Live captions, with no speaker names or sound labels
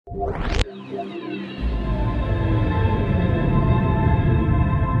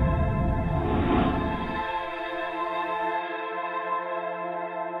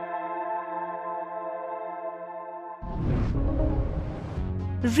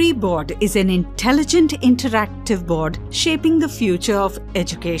Reboard is an intelligent interactive board shaping the future of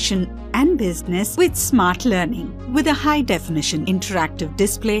education and business with smart learning. With a high-definition interactive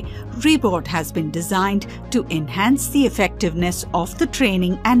display, Reboard has been designed to enhance the effectiveness of the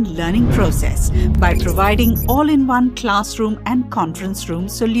training and learning process by providing all-in-one classroom and conference room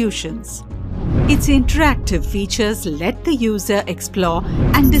solutions. Its interactive features let the user explore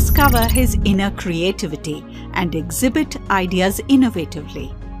and discover his inner creativity and exhibit ideas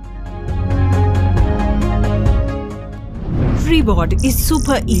innovatively. Reboard is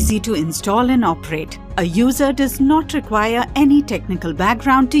super easy to install and operate. A user does not require any technical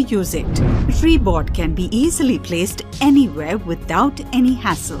background to use it. Reboard can be easily placed anywhere without any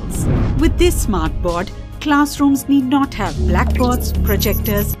hassles. With this smart board, classrooms need not have blackboards,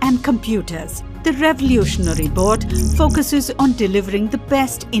 projectors, and computers. The revolutionary board focuses on delivering the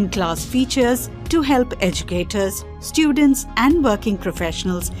best in-class features to help educators, students, and working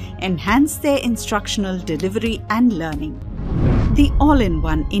professionals enhance their instructional delivery and learning. The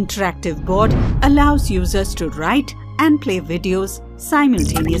all-in-one interactive board allows users to write and play videos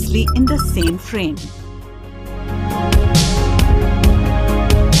simultaneously in the same frame.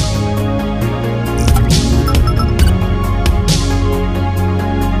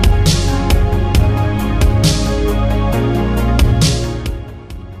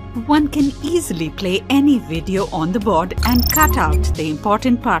 One can easily play any video on the board and cut out the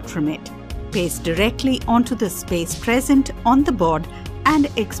important part from it, paste directly onto the space present on the board and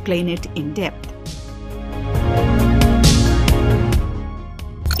explain it in depth.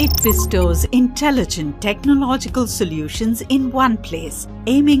 It bestows intelligent technological solutions in one place,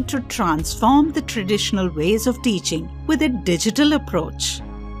 aiming to transform the traditional ways of teaching with a digital approach.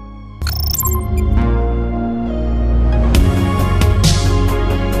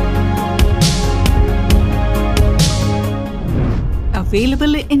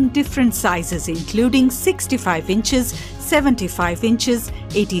 Available in different sizes including 65 inches, 75 inches,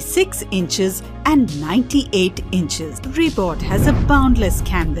 86 inches and 98 inches. Reboard has a boundless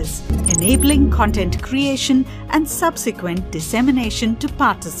canvas, enabling content creation and subsequent dissemination to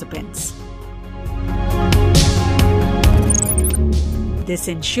participants. This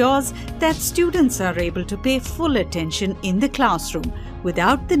ensures that students are able to pay full attention in the classroom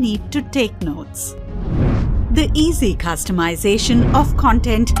without the need to take notes. The easy customization of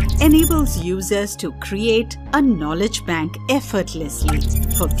content enables users to create a knowledge bank effortlessly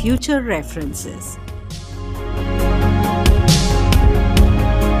for future references.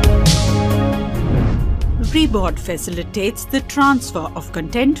 Reboard facilitates the transfer of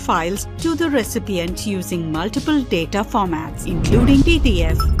content files to the recipient using multiple data formats, including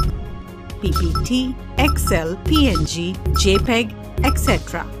PDF, PPT, Excel, PNG, JPEG,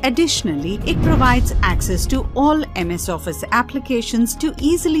 etc. Additionally, it provides access to all MS Office applications to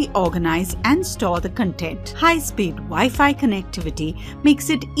easily organize and store the content. High-speed Wi-Fi connectivity makes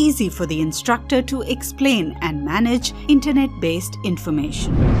it easy for the instructor to explain and manage internet-based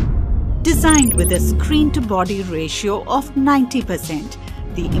information. Designed with a screen-to-body ratio of 90%,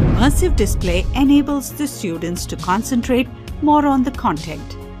 the immersive display enables the students to concentrate more on the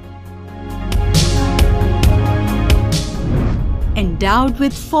content. Endowed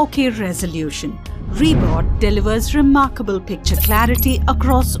with 4K resolution, Reboard delivers remarkable picture clarity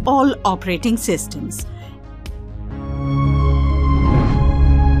across all operating systems.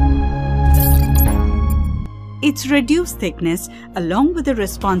 Its reduced thickness, along with a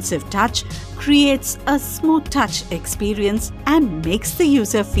responsive touch, creates a smooth touch experience and makes the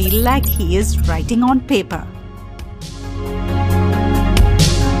user feel like he is writing on paper.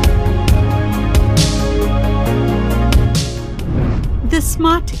 The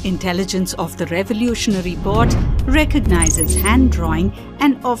smart intelligence of the revolutionary board recognizes hand drawing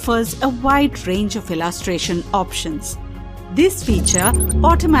and offers a wide range of illustration options. This feature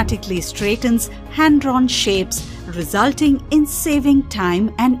automatically straightens hand-drawn shapes, resulting in saving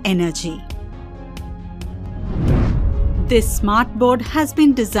time and energy. This smart board has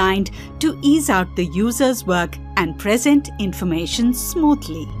been designed to ease out the user's work and present information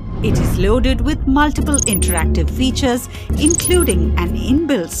smoothly. It is loaded with multiple interactive features, including an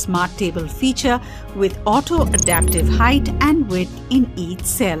inbuilt smart table feature with auto-adaptive height and width in each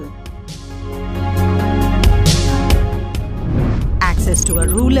cell. Access to a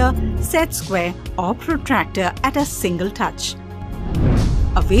ruler, set square or protractor at a single touch.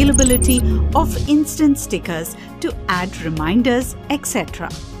 Availability of instant stickers to add reminders, etc.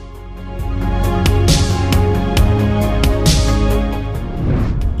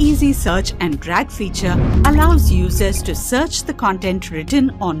 easy search and drag feature allows users to search the content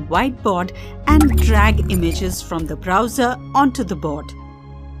written on whiteboard and drag images from the browser onto the board.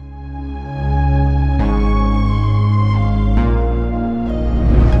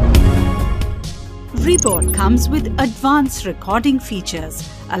 Reboard comes with advanced recording features,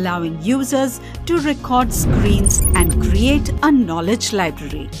 allowing users to record screens and create a knowledge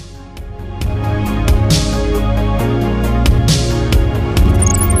library.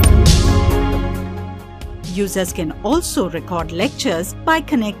 Users can also record lectures by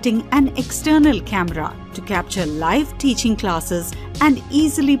connecting an external camera to capture live teaching classes and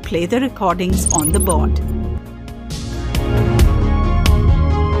easily play the recordings on the board.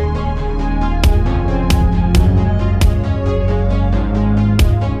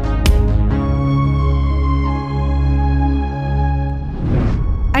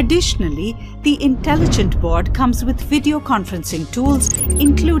 Additionally, the intelligent board comes with video conferencing tools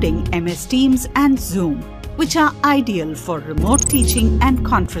including MS Teams and Zoom, which are ideal for remote teaching and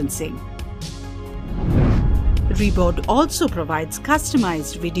conferencing. Reboard also provides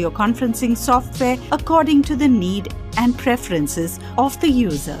customized video conferencing software according to the need and preferences of the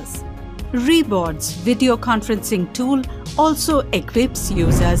users. Reboard's video conferencing tool also equips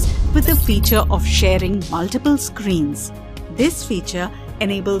users with the feature of sharing multiple screens. This feature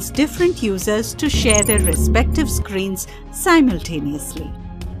enables different users to share their respective screens simultaneously.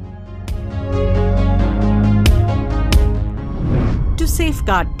 To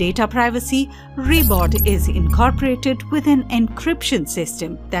safeguard data privacy, Reboard is incorporated with an encryption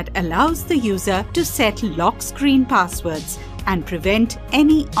system that allows the user to set lock screen passwords and prevent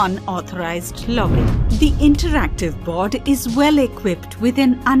any unauthorized login. The interactive board is well equipped with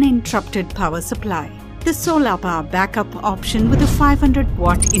an uninterrupted power supply. The solar power backup option with a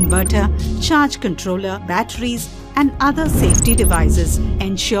 500-watt inverter, charge controller, batteries, and other safety devices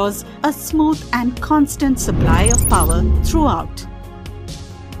ensures a smooth and constant supply of power throughout.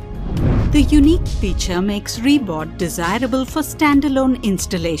 The unique feature makes Reboard desirable for standalone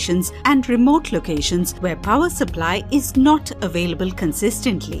installations and remote locations where power supply is not available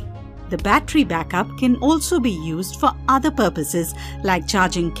consistently. The battery backup can also be used for other purposes like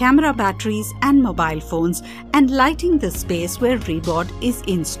charging camera batteries and mobile phones and lighting the space where Reboard is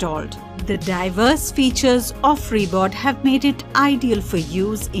installed. The diverse features of Reboard have made it ideal for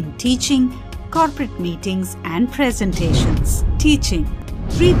use in teaching, corporate meetings and presentations. Teaching.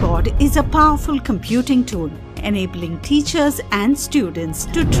 Reboard is a powerful computing tool enabling teachers and students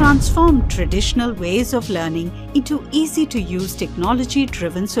to transform traditional ways of learning into easy-to-use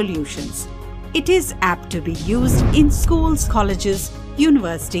technology-driven solutions. It is apt to be used in schools, colleges,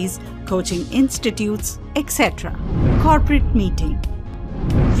 universities, coaching institutes, etc. Corporate meeting.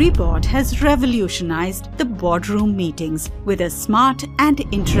 Reboard has revolutionized the boardroom meetings with a smart and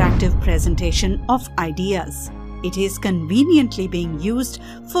interactive presentation of ideas. It is conveniently being used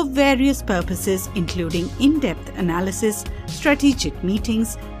for various purposes including in-depth analysis, strategic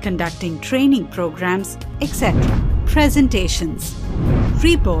meetings, conducting training programs, etc. Presentations.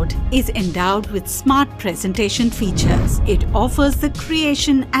 Reboard is endowed with smart presentation features. It offers the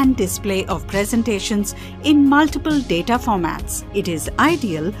creation and display of presentations in multiple data formats. It is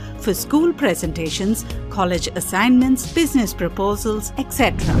ideal for school presentations, college assignments, business proposals,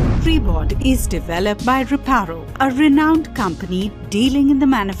 etc. Reboard is developed by Reparo, a renowned company dealing in the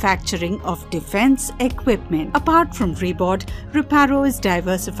manufacturing of defense equipment. Apart from Reboard, Reparo is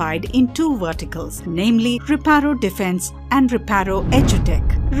diversified in two verticals, namely Reparo Defense and Reparo Edutech.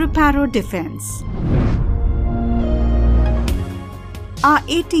 Reparo Defense. Our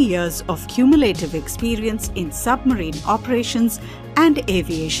 80 years of cumulative experience in submarine operations and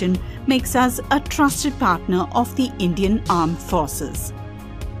aviation makes us a trusted partner of the Indian Armed Forces.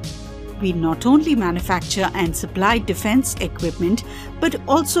 We not only manufacture and supply defense equipment, but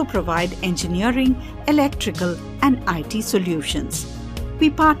also provide engineering, electrical, and IT solutions. We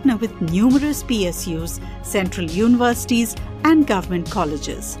partner with numerous PSUs, central universities, and government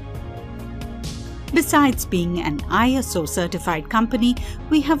colleges. Besides being an ISO certified company,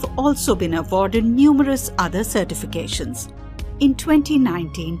 we have also been awarded numerous other certifications. In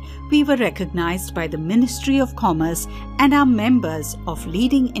 2019, we were recognized by the Ministry of Commerce and are members of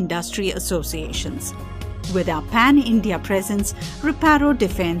leading industry associations. With our pan-India presence, Reparo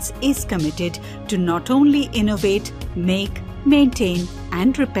Defense is committed to not only innovate, make, maintain,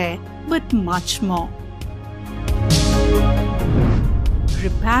 and repair, but much more.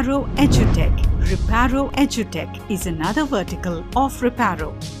 Reparo Edutech. Reparo Edutech is another vertical of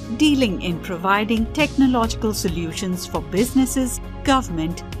Reparo, dealing in providing technological solutions for businesses,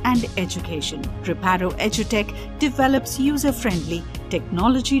 government, and education. Reparo Edutech develops user-friendly,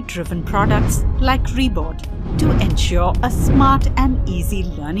 technology-driven products like Reboard to ensure a smart and easy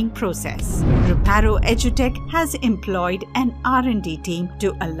learning process. Reparo EduTech has employed an R&D team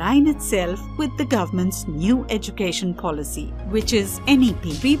to align itself with the government's new education policy, which is NEP.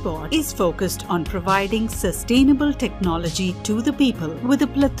 Reboard is focused on providing sustainable technology to the people. With a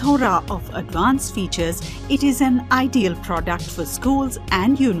plethora of advanced features, it is an ideal product for schools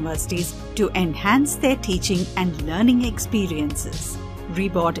and universities to enhance their teaching and learning experiences.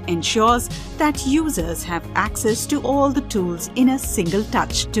 Reboard ensures that users have access to all the tools in a single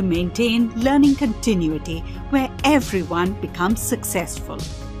touch to maintain learning continuity where everyone becomes successful.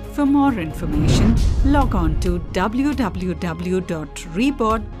 For more information, log on to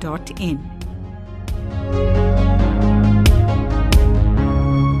www.reboard.in.